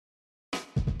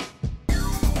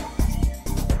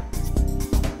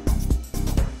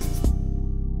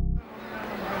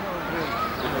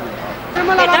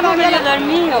estamos medio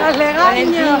dormidos. Las legañas.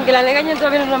 Valentín, que las legañas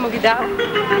todavía no nos hemos quitado.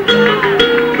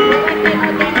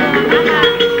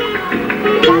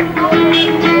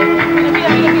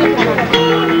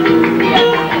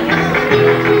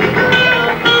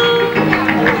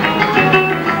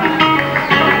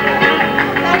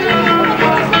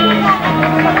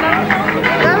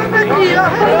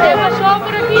 ¿Qué pasó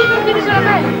por aquí? ¿No tienes la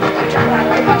calle?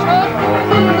 ¿Qué pasó?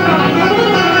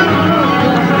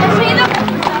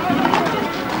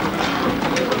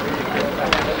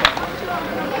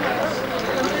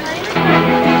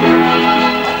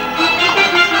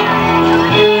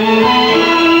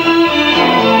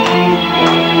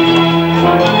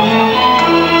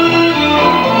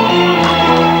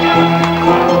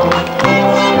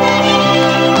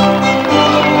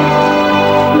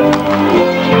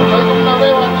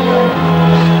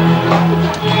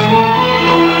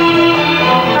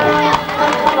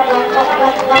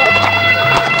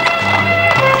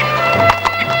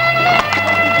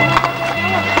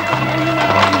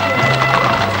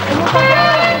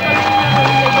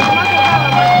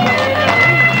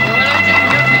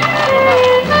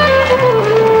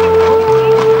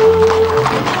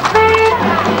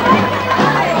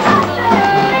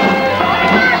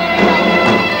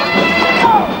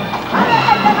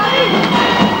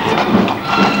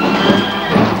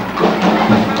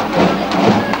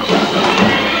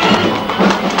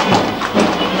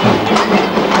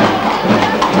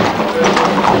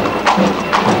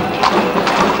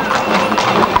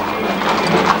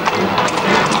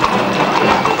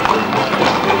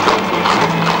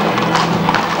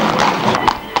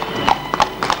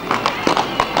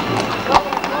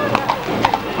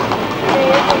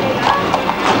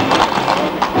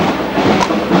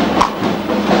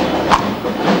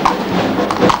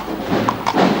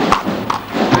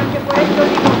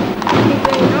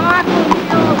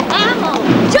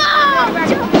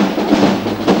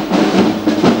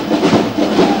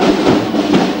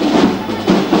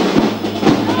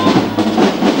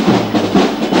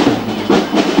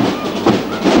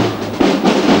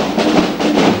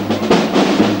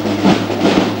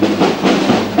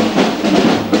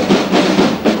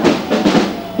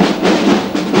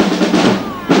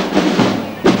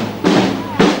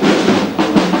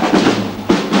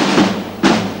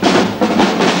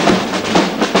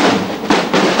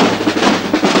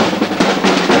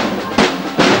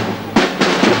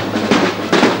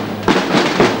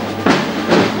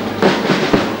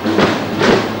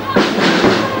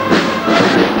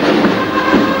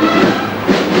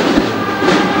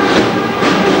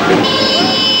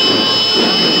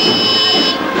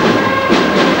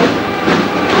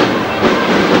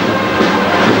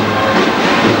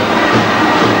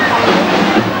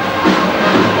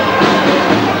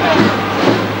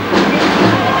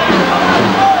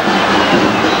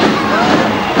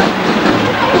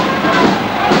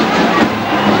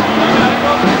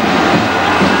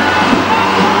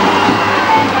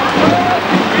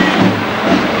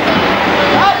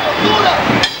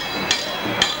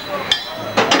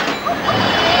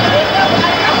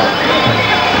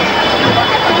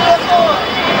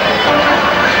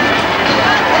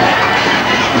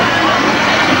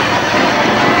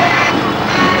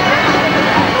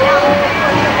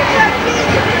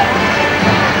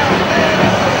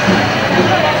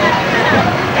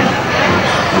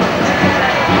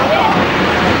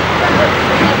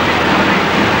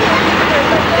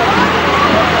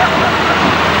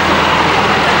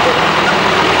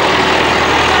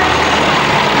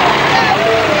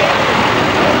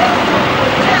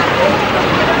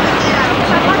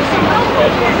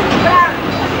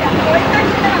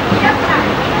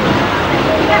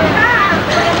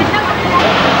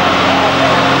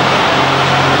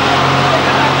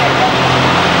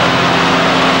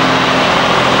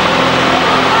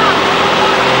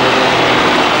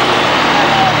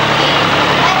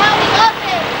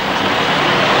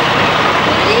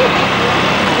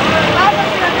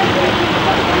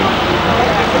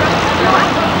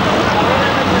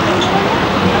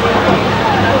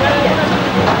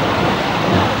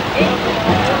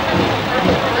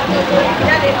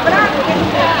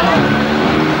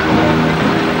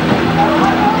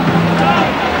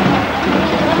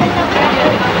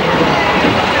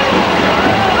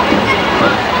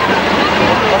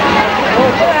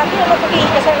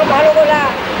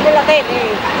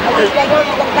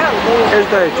 ¿Qué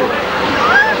está hecho?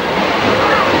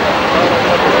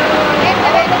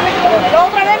 La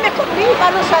otra vez me escondí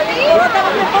para no salir, ahora tengo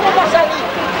que cómo para salir.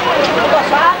 ¿Qué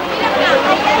pasa?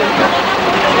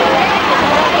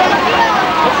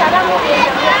 Esa era muy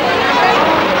bien.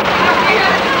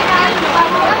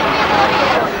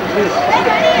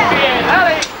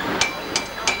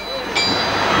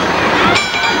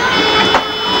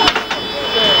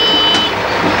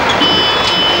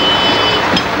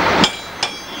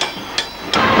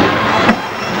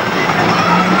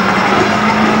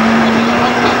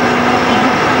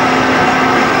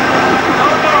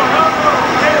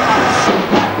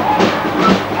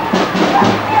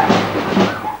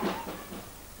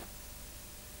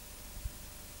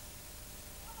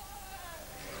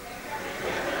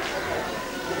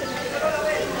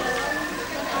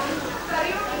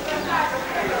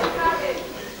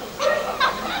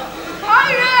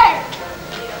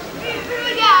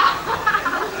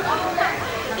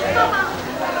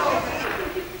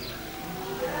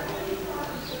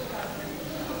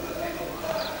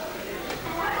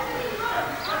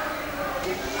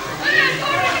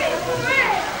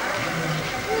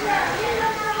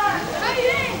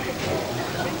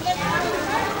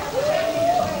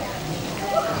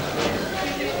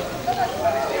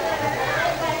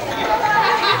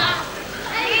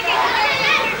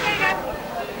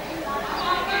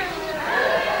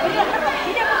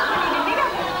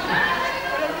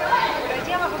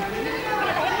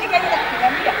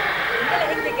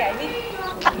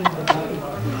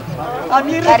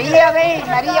 María, ven,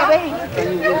 María, ven.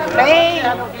 Ven.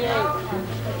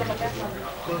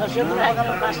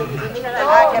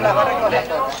 Ah, que las va a recoger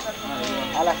todas.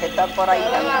 A las que están por ahí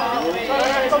también.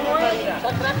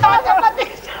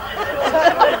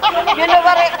 Yo no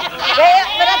va a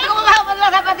espérate cómo vas a poner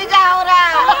las zapatillas ahora.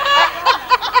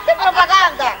 ¡Qué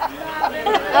propaganda!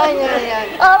 Ay, ay,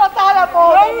 ay. Ahora está la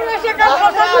pobre.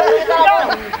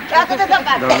 Quédate de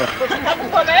zapatos. No.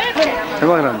 Es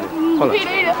más grande. Hola.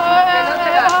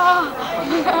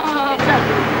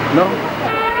 ¿No?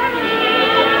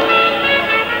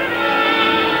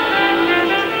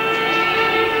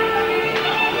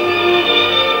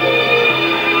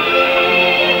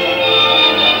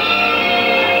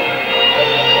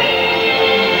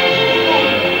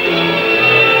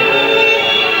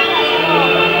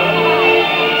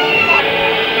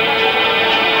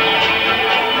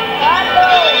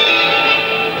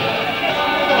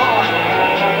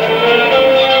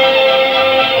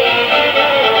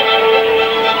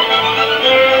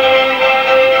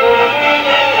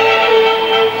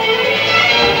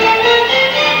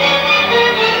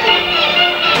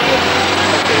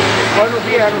 Buenos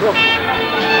días, Rob.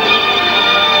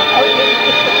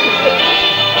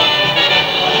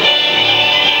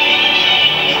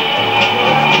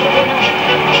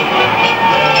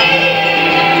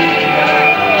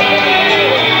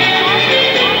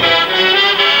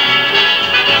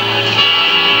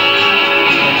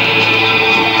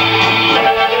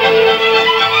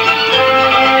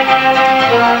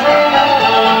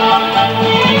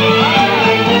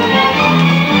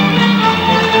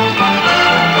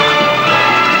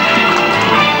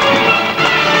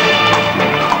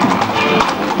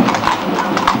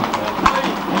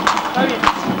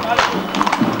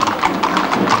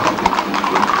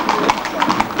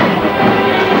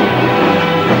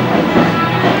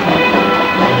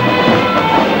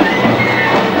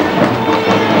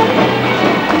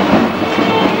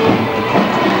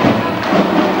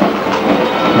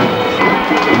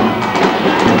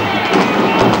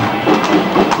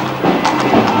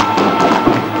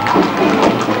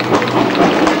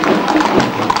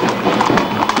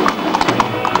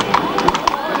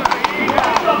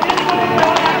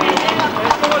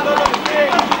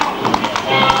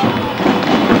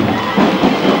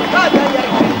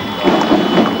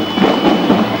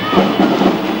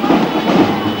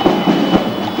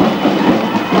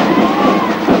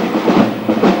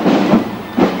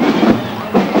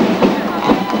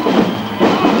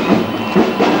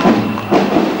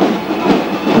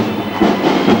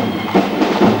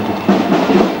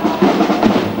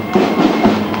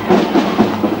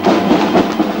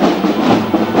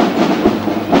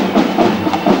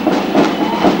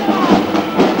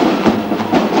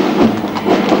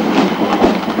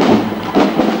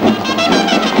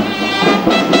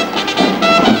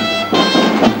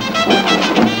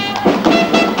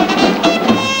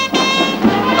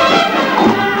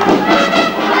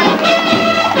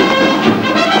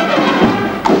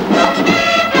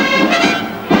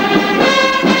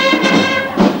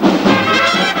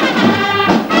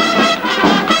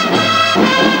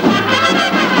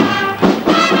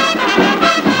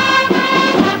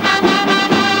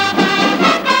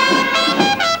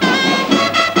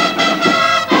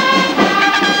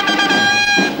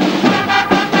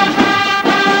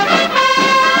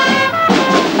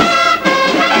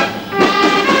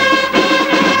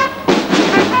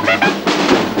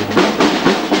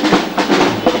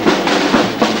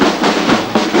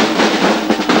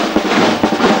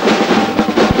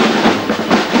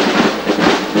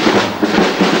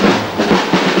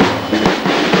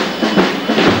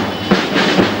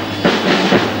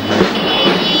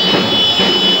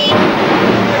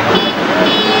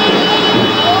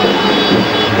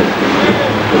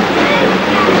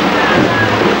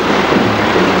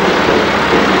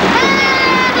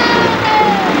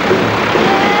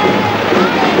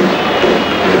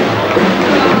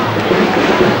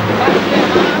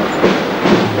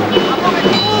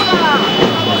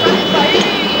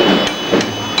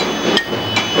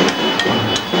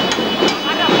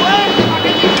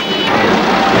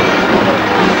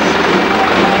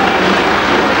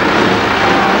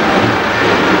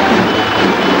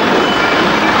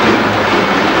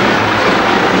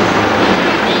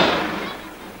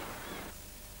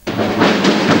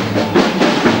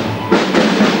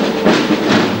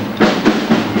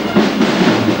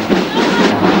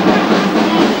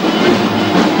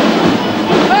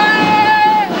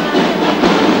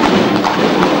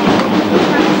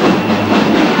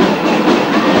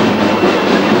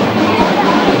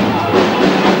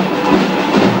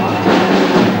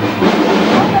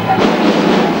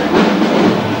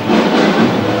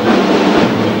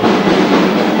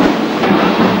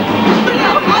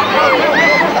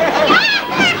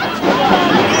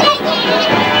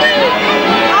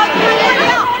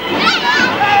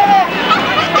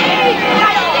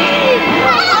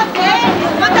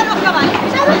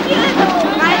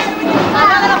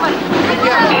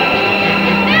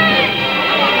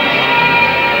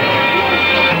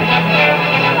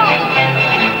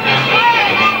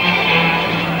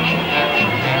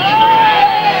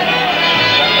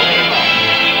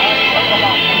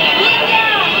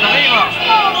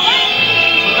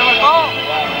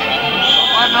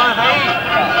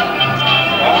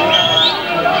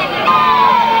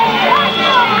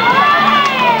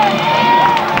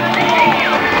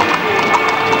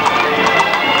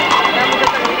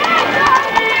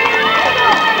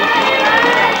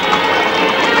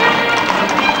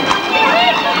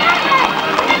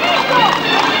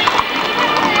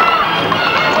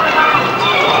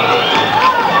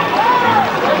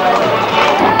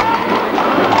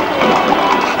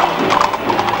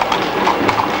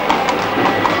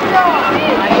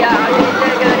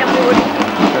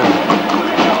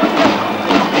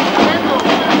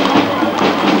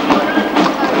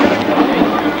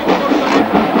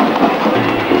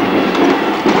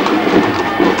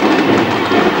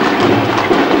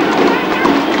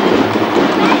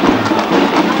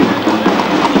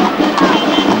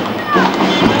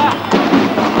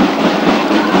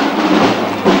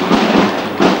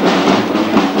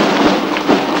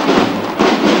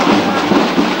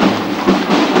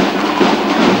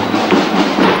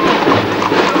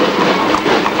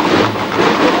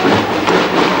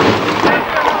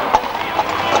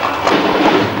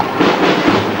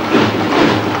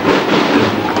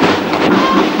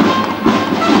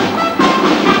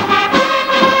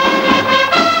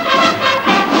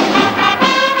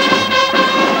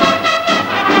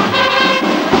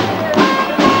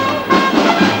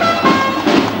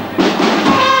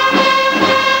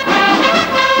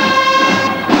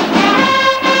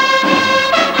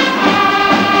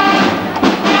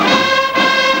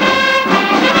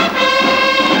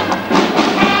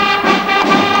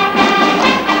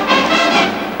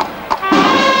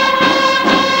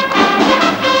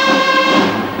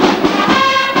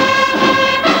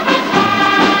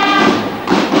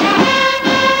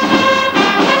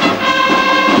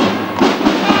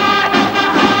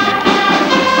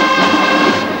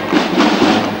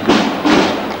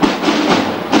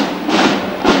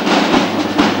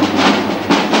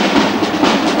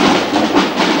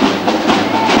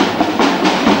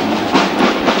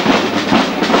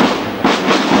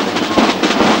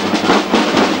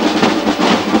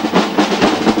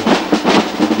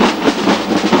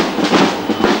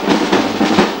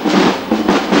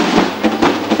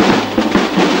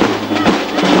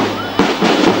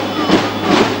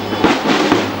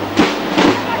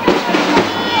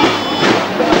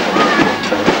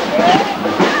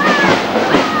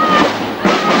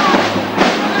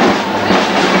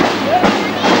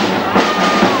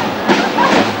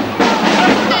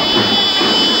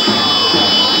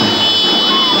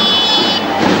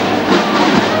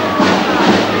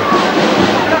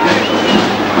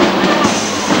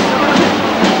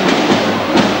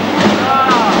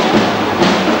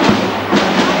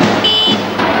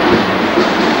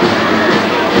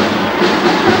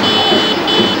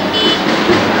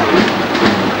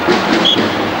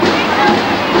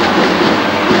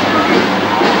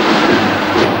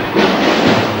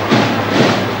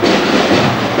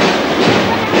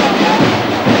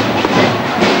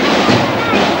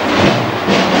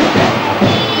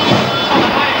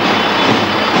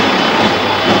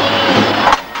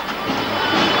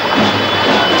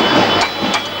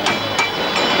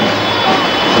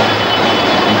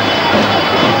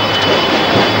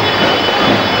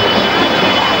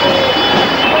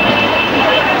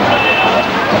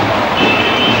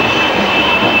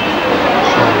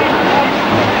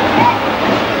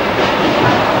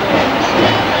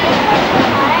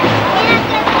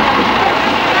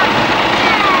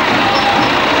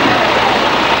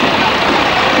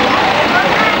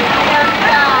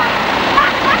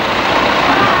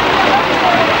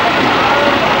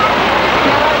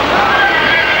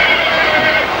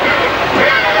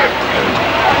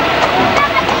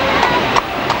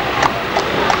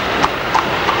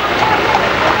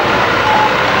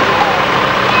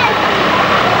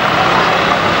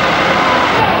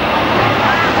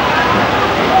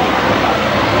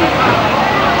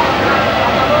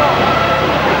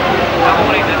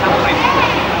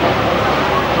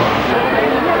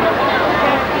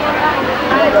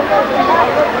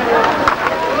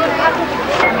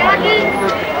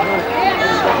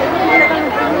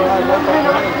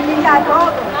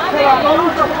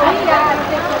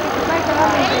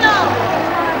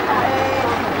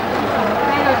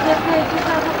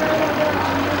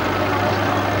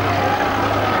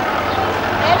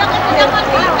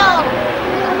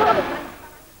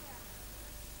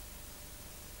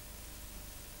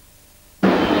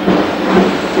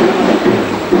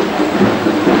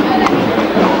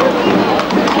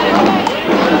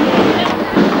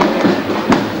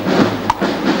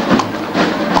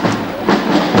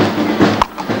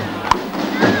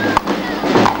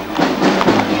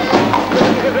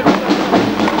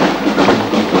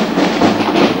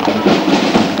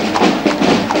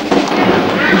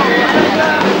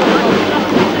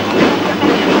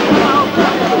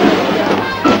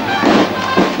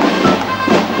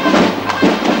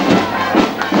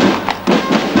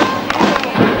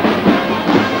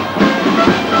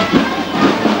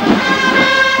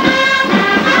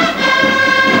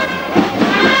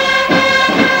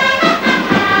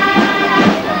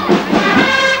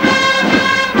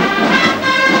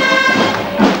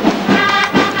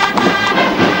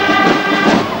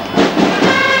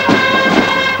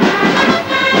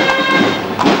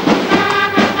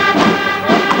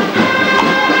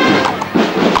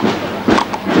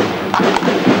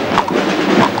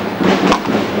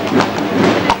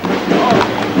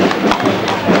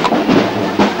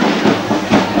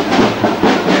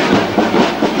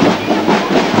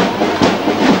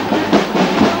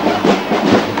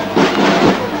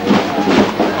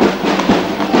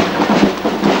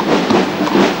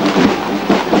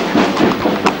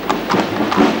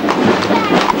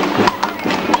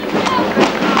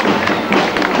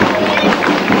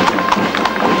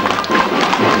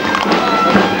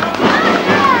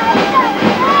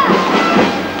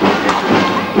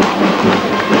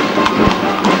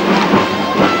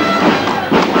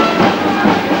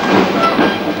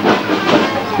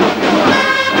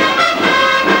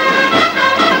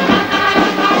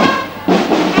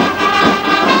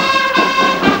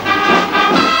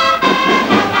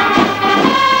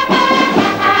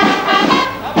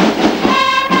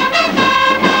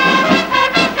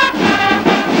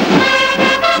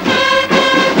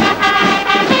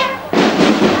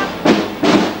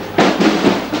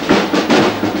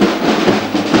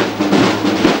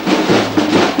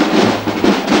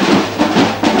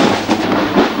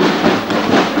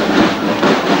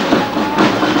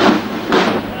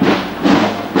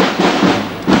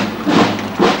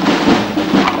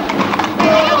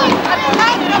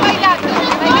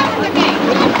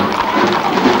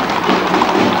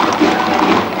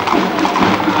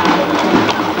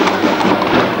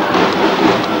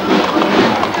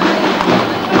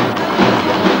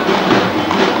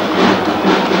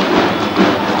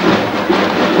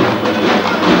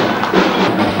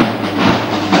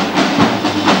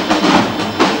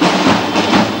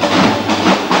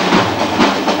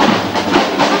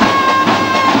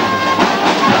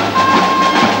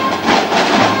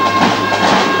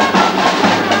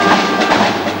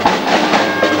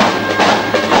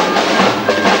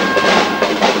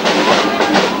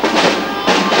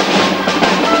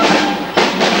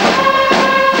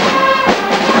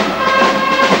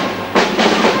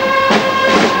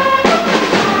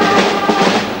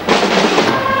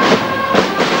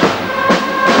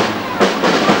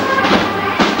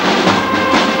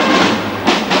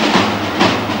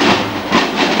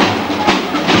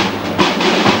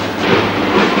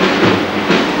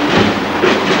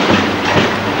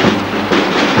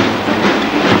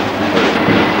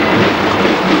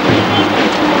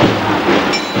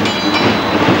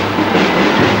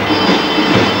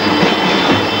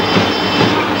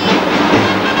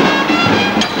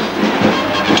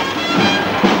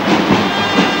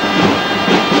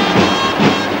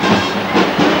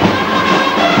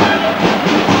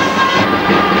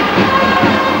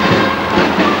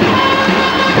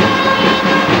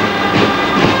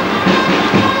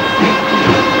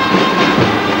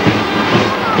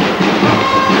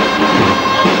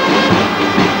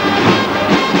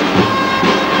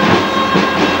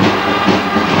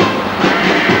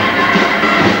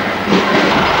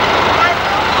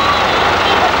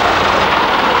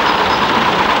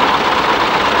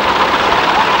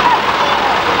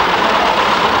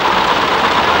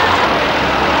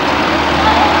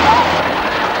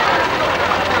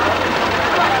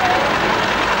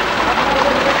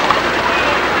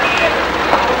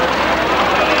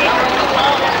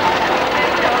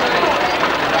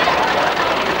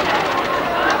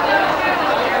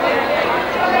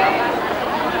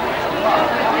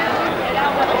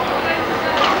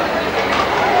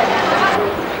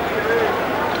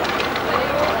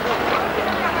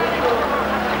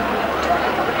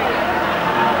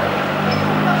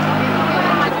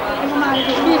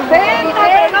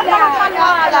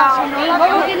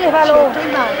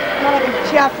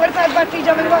 aquí,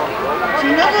 yo vengo aquí. Si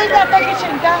no, yo ya estoy aquí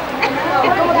sentada.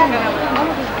 ¿Cómo te ganamos?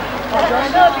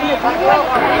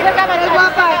 Mira, cámara,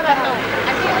 guapa.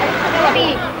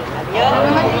 Aquí.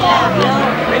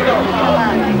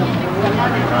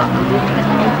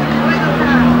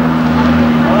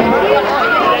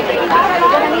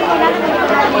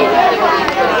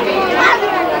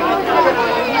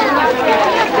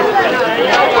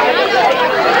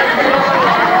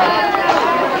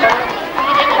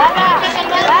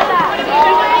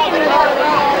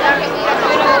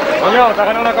 Coño, te has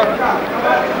ganado una cosa.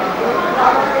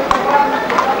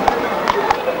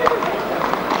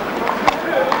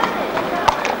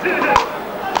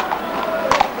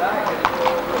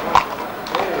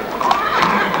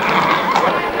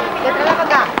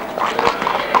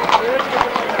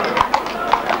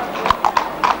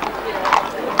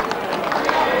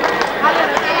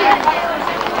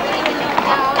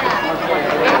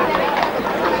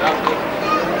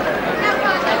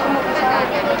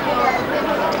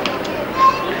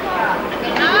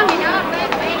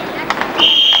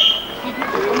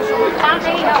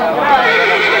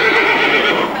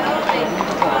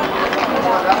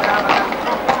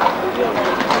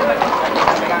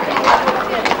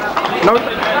 No.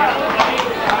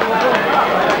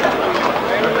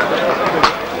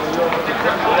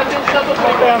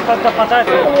 Tantas patatas.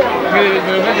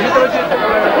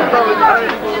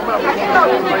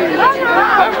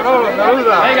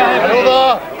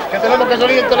 Saludos, que tenemos que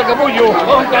salir entre el capullo.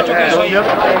 Un cacho que soy yo.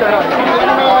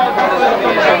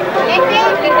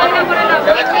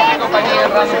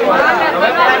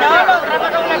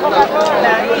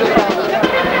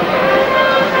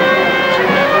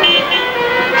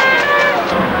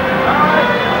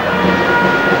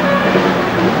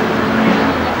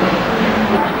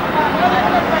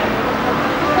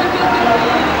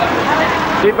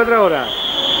 Sí, para 3 horas.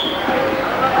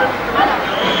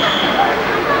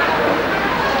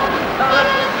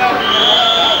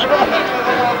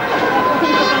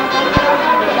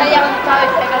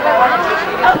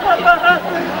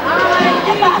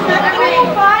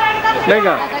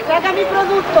 Venga. Saca mi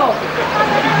producto.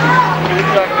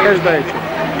 ¿Qué está hecho?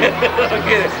 ¿No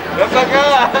quieres? ¡No saca,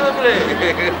 hombre!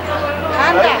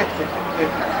 Anda.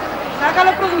 Saca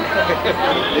los productos.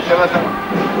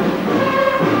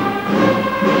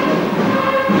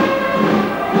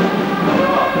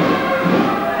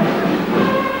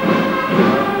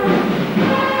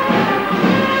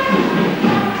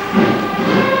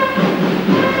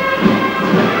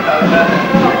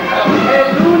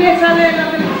 El lunes sale la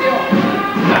televisión.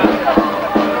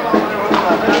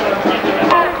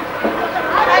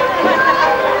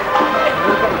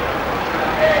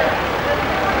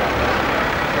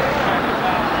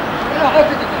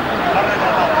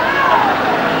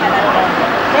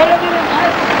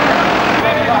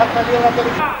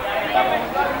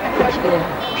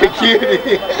 ¿Qué quiere?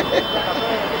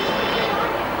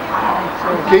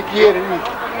 ¿Qué quiere?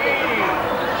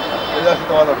 Ya se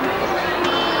toma la pipa.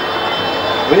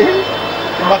 ¿Ves?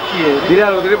 ¿Qué más quiere?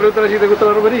 Mira, lo que te preguntar si te gusta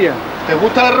la romería. ¿Te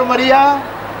gusta la romería?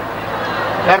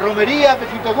 La romería, que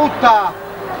si te gusta.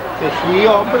 Que sí,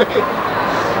 hombre.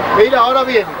 Mira, ahora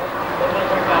viene.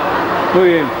 Muy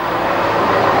bien.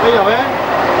 Mira, ¿ves?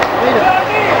 Mira.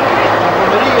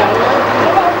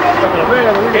 La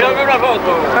romería, ¿ves? Quiero ver una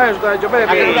foto. Ah, eso está hecho,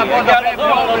 Pepe. Una foto,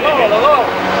 los dos.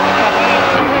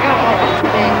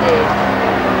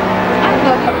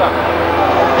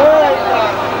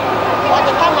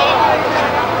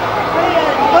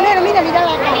 Bolero, mira, mira la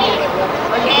cara.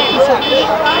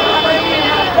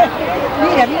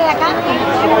 Mira, mira la cara.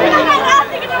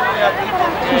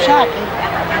 Su saque.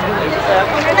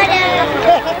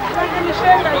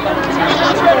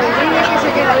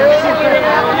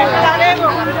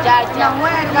 Ya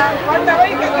muerda. ¿Cuánta voy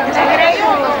que se cree yo?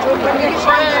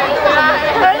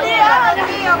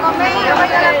 Rocío, conmigo,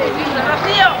 vaya a la piscina.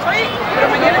 Rocío, oí. Pero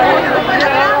mañana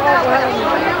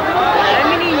es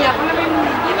mi niña, ponle mi niña.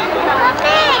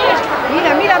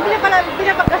 Mira,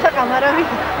 mira para esa cámara, mira.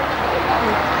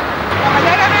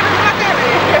 Mañana ven una tele.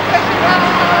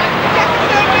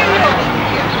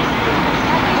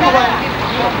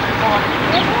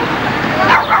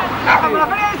 Como la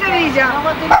feria de Sevilla.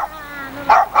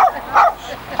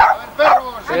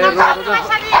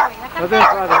 No te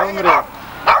enfades, hombre.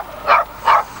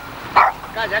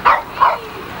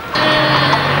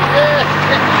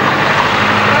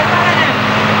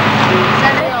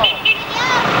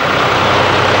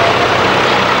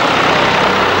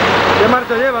 ¿Qué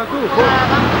marcha llevas tú?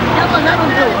 Ya pasaron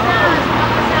tú.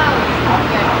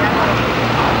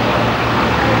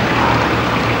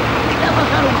 Ya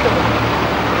pasaron tú.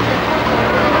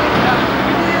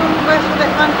 Un beso de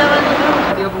Fanta.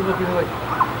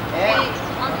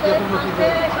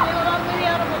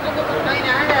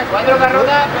 Cuatro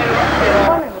carrotas,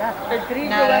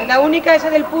 Nada, la única esa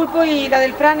del pulpo y la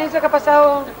del Fran esa que ha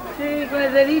pasado. Sí, con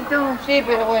el dedito. Sí,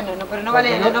 pero bueno, pero no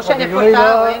vale, no se han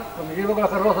exportado, ¿eh? Cuando yo iba con la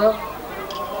carroza...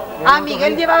 Ah,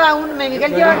 Miguel llevaba un...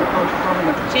 Miguel lleva...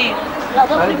 Sí. Las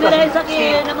dos primeras esas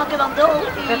que nada más quedan dos.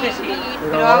 Entonces sí,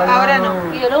 pero ahora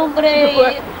no. Y el hombre...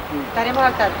 Estaremos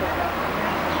al tanto.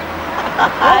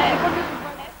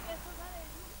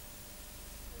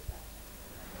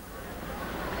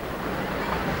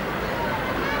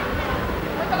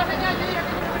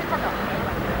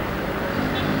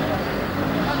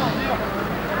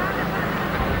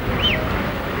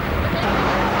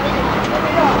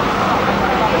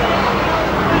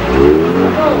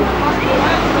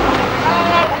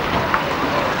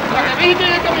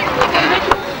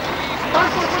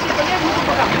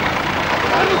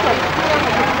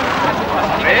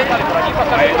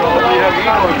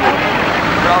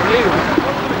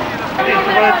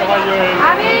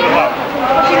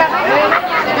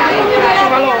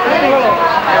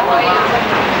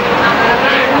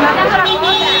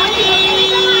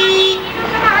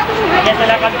 Que se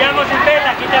la cambiamos sin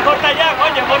pena, que te corta ya,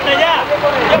 coño, corta ya.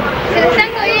 Se lo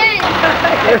tengo bien.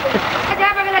 Ya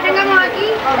para que la tengamos aquí.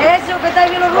 Eso, que está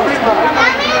bien los rusos.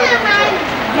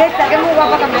 Y esta, que es muy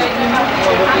guapa también.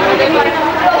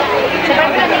 Se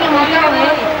parece a la niña montada,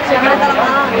 ¿eh? Se mata la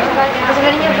mano. Entonces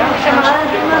la niña se mata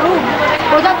de una luz.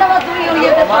 Pues ya estaba tú y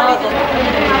yo te palito.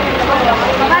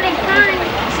 Valentine.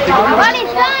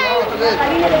 Valentine.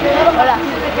 Hola.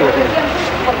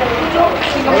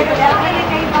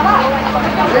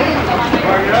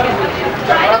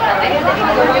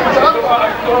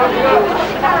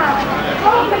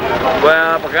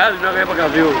 Bueno, para acá, no que para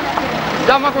acá, tío.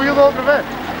 Ya me ha cogido otra vez.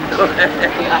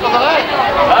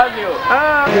 Adiós.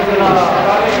 Ah.